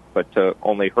vaccine, but to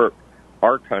only hurt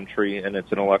our country and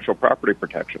its intellectual property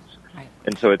protections. Right.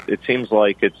 And so it seems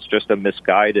like it's just a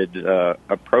misguided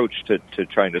approach to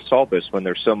trying to solve this when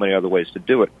there's so many other ways to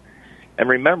do it. And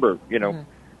remember,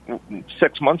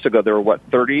 6 months ago, there were,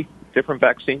 30 different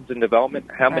vaccines in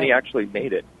development? How many actually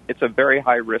made it? It's a very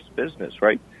high-risk business,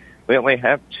 right? We only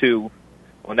have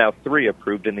 3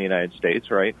 approved in the United States,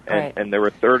 right? And there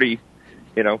were 30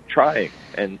 trying.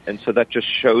 And so that just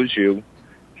shows you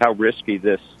how risky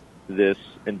this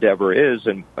endeavor is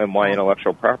and why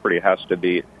intellectual property has to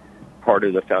be part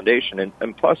of the foundation.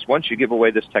 And plus, once you give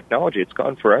away this technology, it's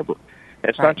gone forever.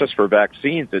 It's not just for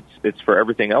vaccines. It's for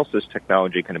everything else this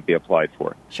technology can be applied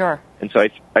for. Sure. And so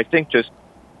I think just,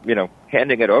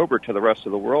 handing it over to the rest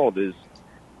of the world is,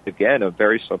 again, a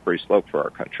very slippery slope for our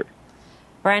country.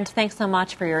 Brent, thanks so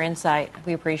much for your insight.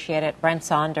 We appreciate it. Brent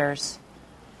Saunders.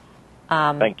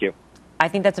 Thank you. I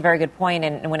think that's a very good point.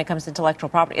 And when it comes to intellectual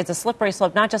property, it's a slippery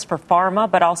slope, not just for pharma,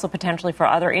 but also potentially for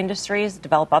other industries,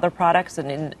 develop other products.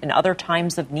 And in other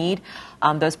times of need,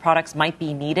 those products might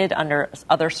be needed under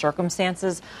other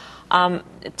circumstances.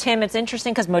 Tim, it's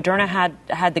interesting because Moderna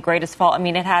had the greatest fall. I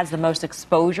mean, it has the most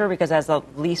exposure because it has the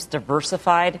least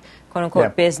diversified, quote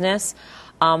unquote, business.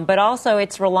 But also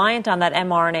it's reliant on that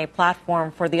mRNA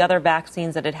platform for the other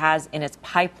vaccines that it has in its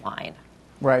pipeline.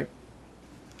 Right.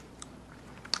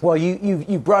 Well,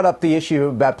 you brought up the issue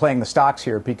about playing the stocks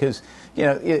here because,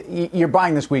 you're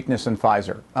buying this weakness in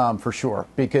Pfizer, for sure,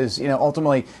 because,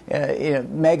 ultimately,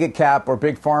 mega cap or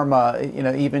big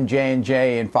pharma, even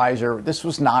J&J and Pfizer, this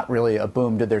was not really a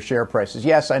boom to their share prices.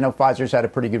 Yes, I know Pfizer's had a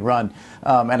pretty good run.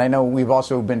 And I know we've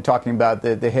also been talking about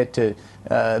the hit to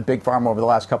big pharma over the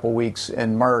last couple of weeks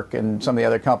and Merck and some of the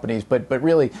other companies. But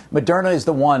really, Moderna is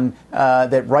the one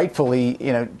that rightfully,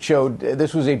 showed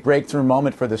this was a breakthrough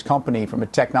moment for this company from a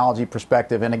technology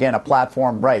perspective. And again, a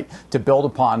platform, to build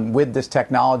upon with this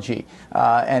technology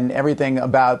and everything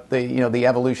about the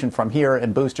evolution from here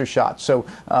and booster shots. So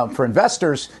for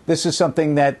investors, this is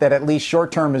something that at least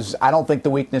short term is, I don't think, the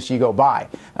weakness you go buy,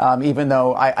 even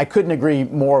though I couldn't agree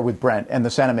more with Brent and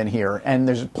the sentiment here. And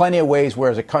there's plenty of ways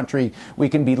where as a country, we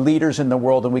can be leaders in the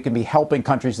world and we can be helping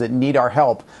countries that need our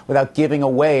help without giving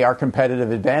away our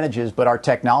competitive advantages, but our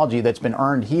technology that's been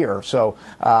earned here. So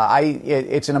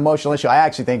it's an emotional issue. I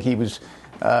actually think he was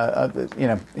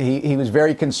he was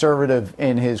very conservative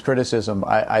in his criticism.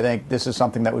 I think this is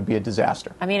something that would be a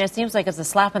disaster. I mean, it seems like it's a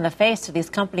slap in the face to these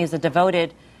companies that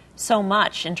devoted so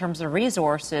much in terms of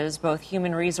resources, both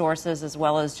human resources as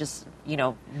well as just,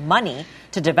 money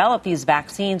to develop these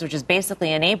vaccines, which is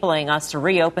basically enabling us to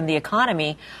reopen the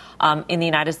economy in the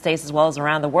United States as well as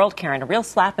around the world, Karen. A real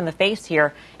slap in the face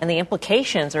here. And the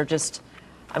implications are just,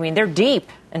 they're deep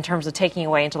in terms of taking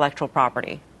away intellectual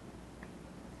property.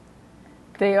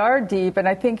 They are deep, and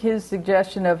I think his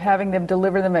suggestion of having them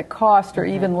deliver them at cost or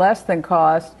even less than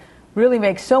cost really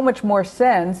makes so much more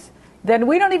sense. Then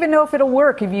we don't even know if it'll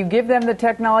work if you give them the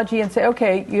technology and say,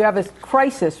 okay, you have a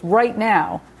crisis right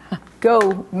now.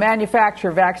 Go manufacture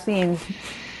vaccines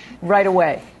right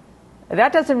away.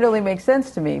 That doesn't really make sense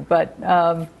to me, but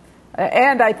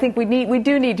and I think we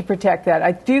do need to protect that.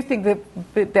 I do think that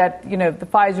the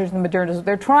Pfizers and the Modernas,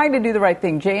 they're trying to do the right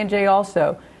thing. J&J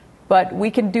also, but we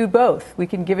can do both. We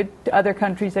can give it to other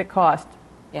countries at cost.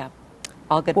 Yeah,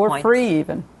 all good points. Or free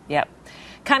even. Yep.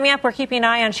 Coming up, we're keeping an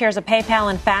eye on shares of PayPal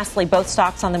and Fastly, both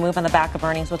stocks on the move on the back of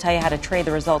earnings. We'll tell you how to trade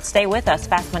the results. Stay with us.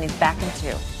 Fast Money's back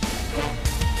in 2.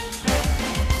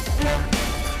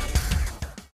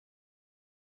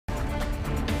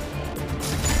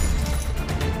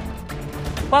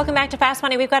 Welcome back to Fast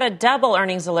Money. We've got a double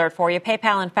earnings alert for you.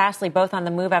 PayPal and Fastly both on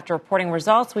the move after reporting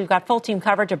results. We've got full team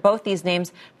coverage of both these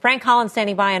names. Frank Collins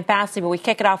standing by on Fastly, but we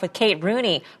kick it off with Kate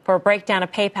Rooney for a breakdown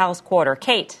of PayPal's quarter.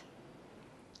 Kate.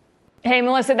 Hey,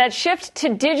 Melissa, that shift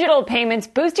to digital payments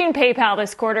boosting PayPal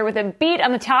this quarter with a beat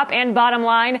on the top and bottom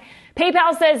line.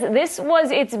 PayPal says this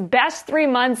was its best 3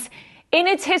 months in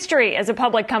its history as a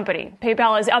public company.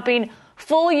 PayPal is upping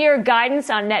full-year guidance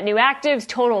on net new actives,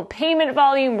 total payment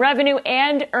volume, revenue,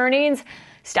 and earnings.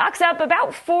 Stock's up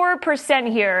about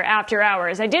 4% here after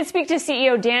hours. I did speak to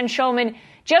CEO Dan Schulman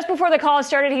just before the call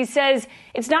started. He says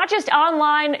it's not just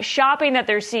online shopping that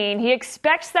they're seeing. He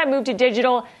expects that move to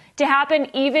digital to happen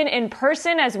even in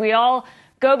person as we all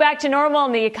go back to normal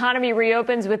and the economy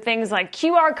reopens with things like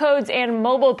QR codes and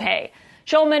mobile pay.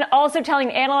 Schulman also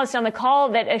telling analysts on the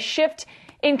call that a shift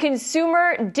in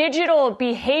consumer digital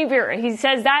behavior, he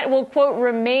says that will, quote,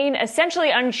 remain essentially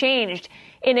unchanged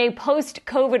in a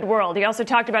post-COVID world. He also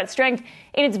talked about strength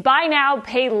in its buy now,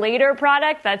 pay later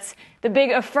product. That's the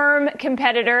big Affirm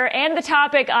competitor, and the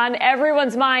topic on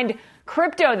everyone's mind,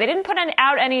 crypto. They didn't put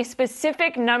out any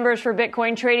specific numbers for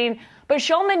Bitcoin trading, but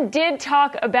Schulman did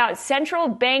talk about central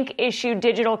bank issued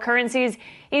digital currencies.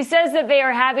 He says that they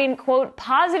are having, quote,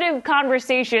 positive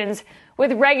conversations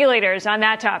with regulators on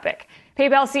that topic.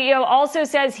 PayPal CEO also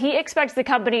says he expects the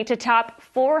company to top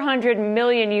 400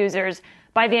 million users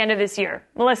by the end of this year.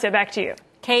 Melissa, back to you.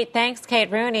 Kate, thanks. Kate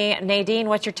Rooney. Nadine,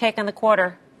 what's your take on the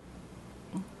quarter?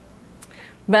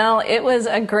 Well, it was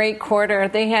a great quarter.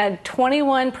 They had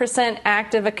 21%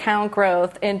 active account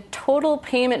growth and total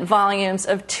payment volumes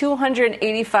of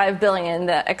 $285 billion.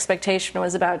 The expectation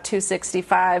was about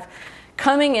 $265.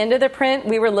 Coming into the print,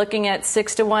 we were looking at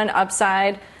 6-to-1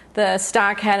 upside. The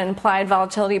stock had an implied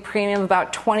volatility premium of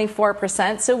about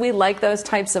 24%, so we like those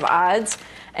types of odds.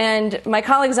 And my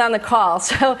colleague's on the call,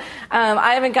 so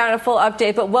I haven't gotten a full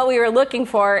update, but what we were looking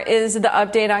for is the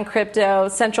update on crypto,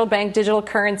 central bank digital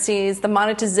currencies, the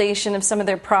monetization of some of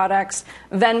their products,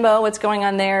 Venmo, what's going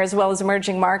on there, as well as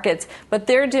emerging markets. But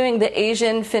they're doing the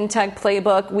Asian fintech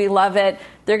playbook. We love it.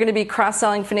 They're going to be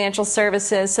cross-selling financial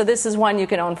services, so this is one you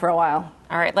can own for a while.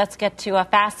 All right, let's get to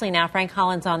Fastly now. Frank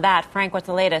Collins on that. Frank, what's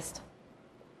the latest?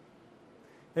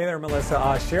 Hey there,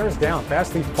 Melissa. Shares down.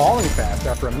 Fastly falling fast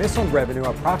after a miss on revenue.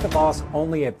 A profit loss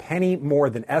only a penny more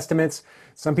than estimates.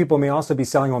 Some people may also be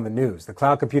selling on the news. The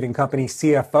cloud computing company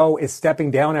CFO is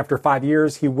stepping down after 5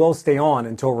 years. He will stay on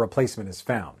until a replacement is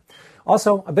found.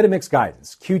 Also, a bit of mixed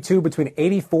guidance. Q2 between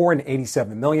 84 and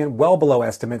 87 million, well below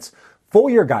estimates. Full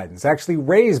year guidance actually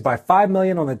raised by 5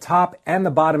 million on the top and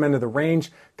the bottom end of the range,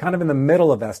 kind of in the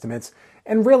middle of estimates.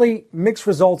 And really mixed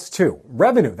results too.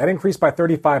 Revenue, that increased by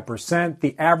 35%.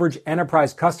 The average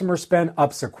enterprise customer spend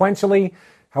up sequentially.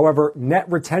 However, net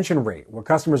retention rate, what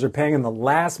customers are paying in the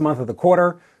last month of the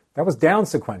quarter, that was down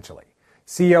sequentially.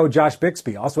 CEO Josh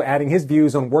Bixby also adding his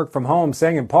views on work from home,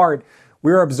 saying in part,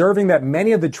 we are observing that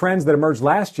many of the trends that emerged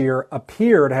last year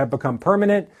appear to have become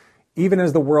permanent, even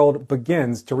as the world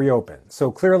begins to reopen.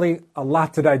 So clearly a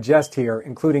lot to digest here,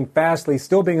 including Fastly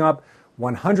still being up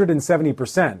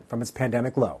 170% from its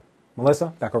pandemic low.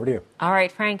 Melissa, back over to you. All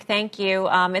right, Frank, thank you.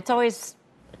 It's always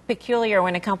peculiar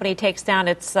when a company takes down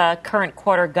its current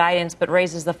quarter guidance but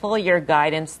raises the full year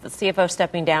guidance. The CFO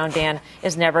stepping down, Dan,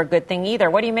 is never a good thing either.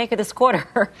 What do you make of this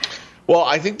quarter? Well,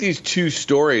 I think these two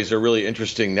stories are really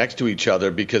interesting next to each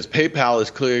other because PayPal is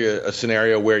clearly a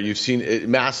scenario where you've seen a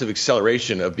massive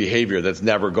acceleration of behavior that's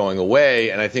never going away.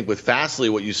 And I think with Fastly,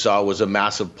 what you saw was a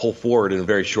massive pull forward in a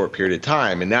very short period of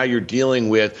time. And now you're dealing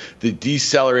with the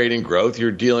decelerating growth.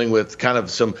 You're dealing with kind of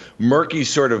some murky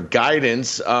sort of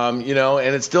guidance, and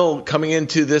it's still coming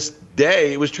into this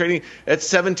day. It was trading at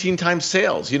 17 times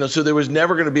sales, so there was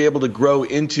never going to be able to grow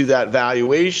into that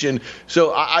valuation.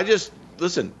 So I just...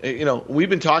 Listen,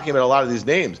 we've been talking about a lot of these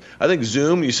names. I think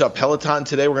Zoom, you saw Peloton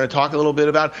today, we're going to talk a little bit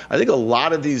about. I think a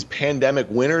lot of these pandemic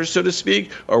winners, so to speak,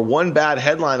 are one bad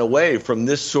headline away from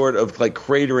this sort of like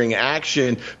cratering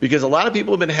action because a lot of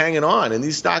people have been hanging on and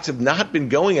these stocks have not been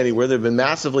going anywhere. They've been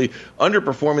massively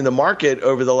underperforming the market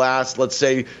over the last, let's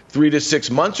say, 3 to 6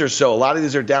 months or so. A lot of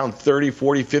these are down 30,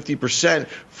 40, 50%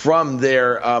 from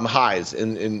their highs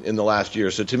in the last year.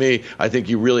 So to me, I think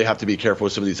you really have to be careful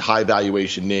with some of these high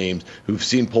valuation names who've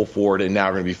seen pull forward and now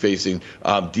are going to be facing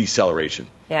deceleration.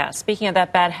 Yeah, speaking of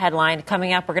that bad headline,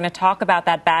 coming up, we're going to talk about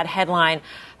that bad headline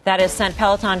that has sent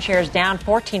Peloton shares down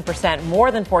 14%,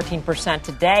 more than 14%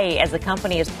 today as the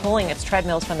company is pulling its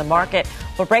treadmills from the market.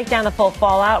 We'll break down the full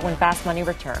fallout when Fast Money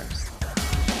returns.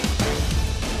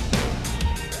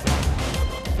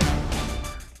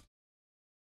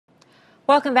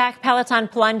 Welcome back. Peloton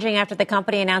plunging after the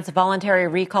company announced voluntary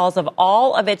recalls of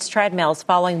all of its treadmills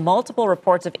following multiple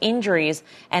reports of injuries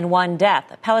and one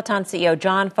death. Peloton CEO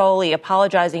John Foley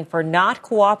apologizing for not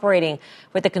cooperating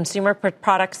with the Consumer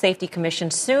Product Safety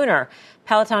Commission sooner.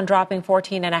 Peloton dropping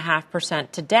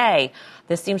 14.5% today.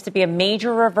 This seems to be a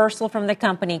major reversal from the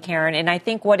company, Karen. And I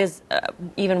think what is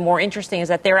even more interesting is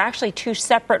that there are actually two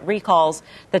separate recalls.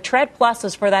 The Tread Plus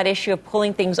is for that issue of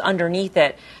pulling things underneath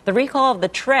it. The recall of the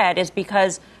Tread is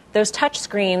because those touch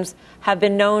screens have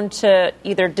been known to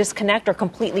either disconnect or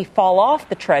completely fall off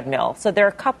the treadmill. So there are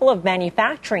a couple of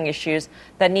manufacturing issues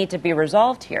that need to be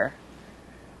resolved here.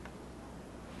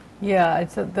 Yeah,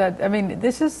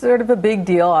 this is sort of a big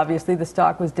deal. Obviously, the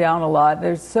stock was down a lot.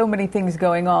 There's so many things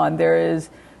going on. There is,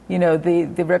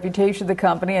 the reputation of the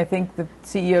company. I think the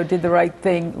CEO did the right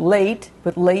thing late,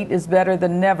 but late is better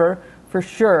than never, for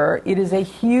sure. It is a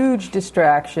huge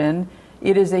distraction.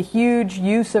 It is a huge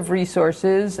use of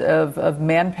resources, of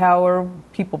manpower,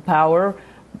 people power,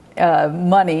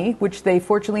 money, which they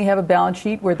fortunately have a balance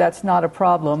sheet where that's not a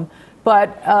problem.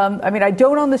 But, I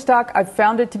don't own the stock. I've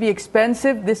found it to be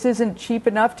expensive. This isn't cheap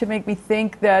enough to make me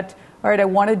think that, all right, I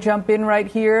want to jump in right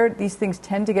here. These things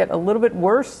tend to get a little bit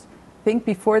worse, I think,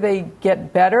 before they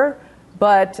get better.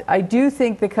 But I do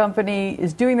think the company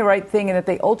is doing the right thing and that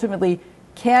they ultimately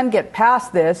can get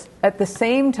past this. At the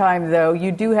same time, though,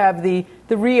 you do have the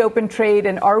reopen trade.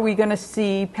 And are we going to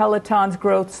see Peloton's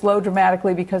growth slow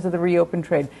dramatically because of the reopen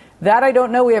trade? That I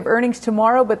don't know. We have earnings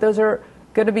tomorrow, but those are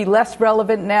going to be less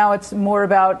relevant now. It's more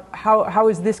about how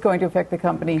is this going to affect the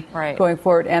company going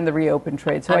forward and the reopen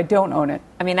trade. So I don't own it.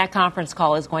 That conference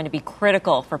call is going to be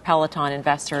critical for Peloton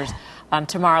investors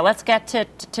tomorrow. Let's get to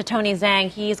Tony Zhang.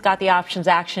 He's got the options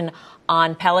action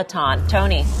on Peloton.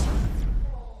 Tony.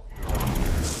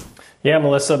 Yeah,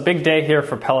 Melissa, big day here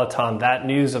for Peloton. That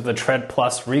news of the Tread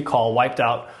Plus recall wiped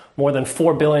out more than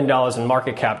 $4 billion in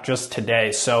market cap just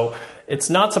today. So it's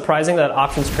not surprising that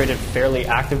options traded fairly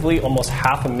actively, almost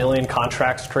 500,000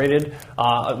 contracts traded,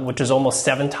 which is almost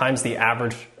 7 times the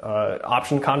average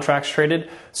option contracts traded.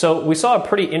 So we saw a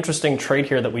pretty interesting trade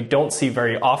here that we don't see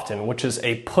very often, which is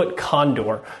a put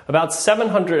condor. About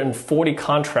 740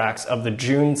 contracts of the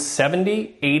June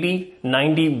 70, 80,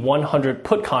 90, 100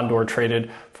 put condor traded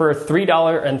for a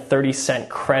 $3.30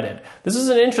 credit. This is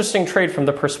an interesting trade from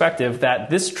the perspective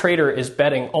that this trader is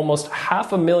betting almost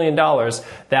 $500,000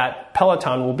 that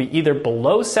Peloton will be either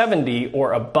below 70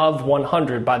 or above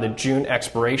 100 by the June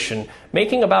expiration,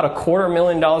 making about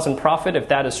 $250,000 in profit if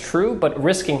that is true, but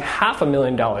risking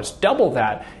 $500,000, double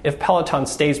that, if Peloton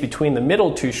stays between the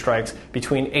middle two strikes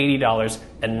between $80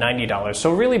 and $90.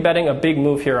 So really betting a big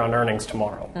move here on earnings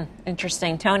tomorrow.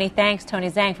 Interesting. Tony, thanks. Tony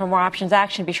Zhang. For more options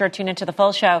action, be sure to tune into the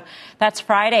full show. That's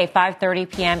Friday, 5:30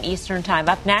 p.m. Eastern Time.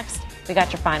 Up next, we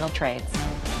got your final trades.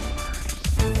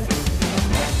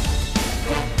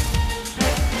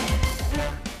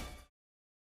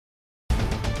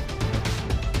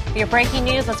 For your breaking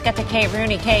news, let's get to Kate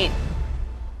Rooney. Kate.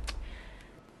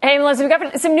 Hey, Melissa, we've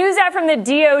got some news out from the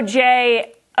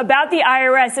DOJ about the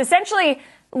IRS essentially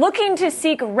looking to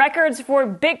seek records for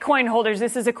Bitcoin holders.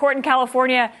 This is a court in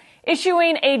California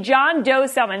issuing a John Doe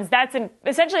summons. That's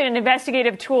essentially an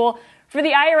investigative tool for the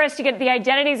IRS to get the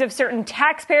identities of certain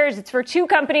taxpayers. It's for 2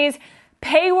 companies,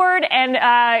 Payward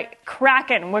and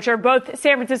Kraken, which are both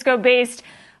San Francisco based.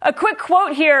 A quick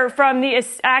quote here from the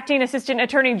acting assistant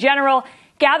attorney general.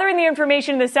 Gathering the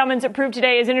information the summons approved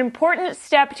today is an important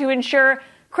step to ensure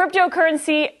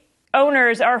cryptocurrency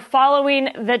owners are following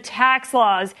the tax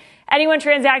laws. Anyone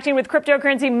transacting with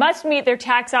cryptocurrency must meet their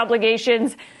tax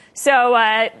obligations. So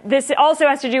this also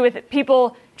has to do with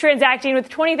people transacting with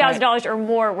 $20,000 or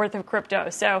more worth of crypto.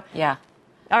 So yeah.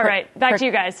 All right. Back to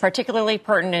you guys. Particularly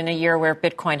pertinent in a year where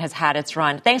Bitcoin has had its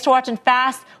run. Thanks for watching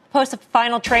Fast. Post the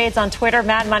final trades on Twitter.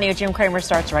 Mad Money with Jim Cramer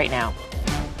starts right now.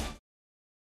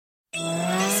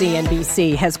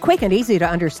 CNBC has quick and easy to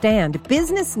understand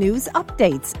business news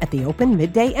updates at the open,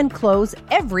 midday, and close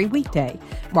every weekday.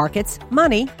 Markets,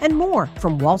 money, and more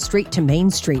from Wall Street to Main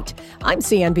Street. I'm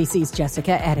CNBC's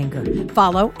Jessica Ettinger.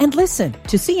 Follow and listen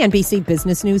to CNBC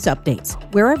Business News Updates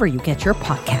wherever you get your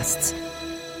podcasts.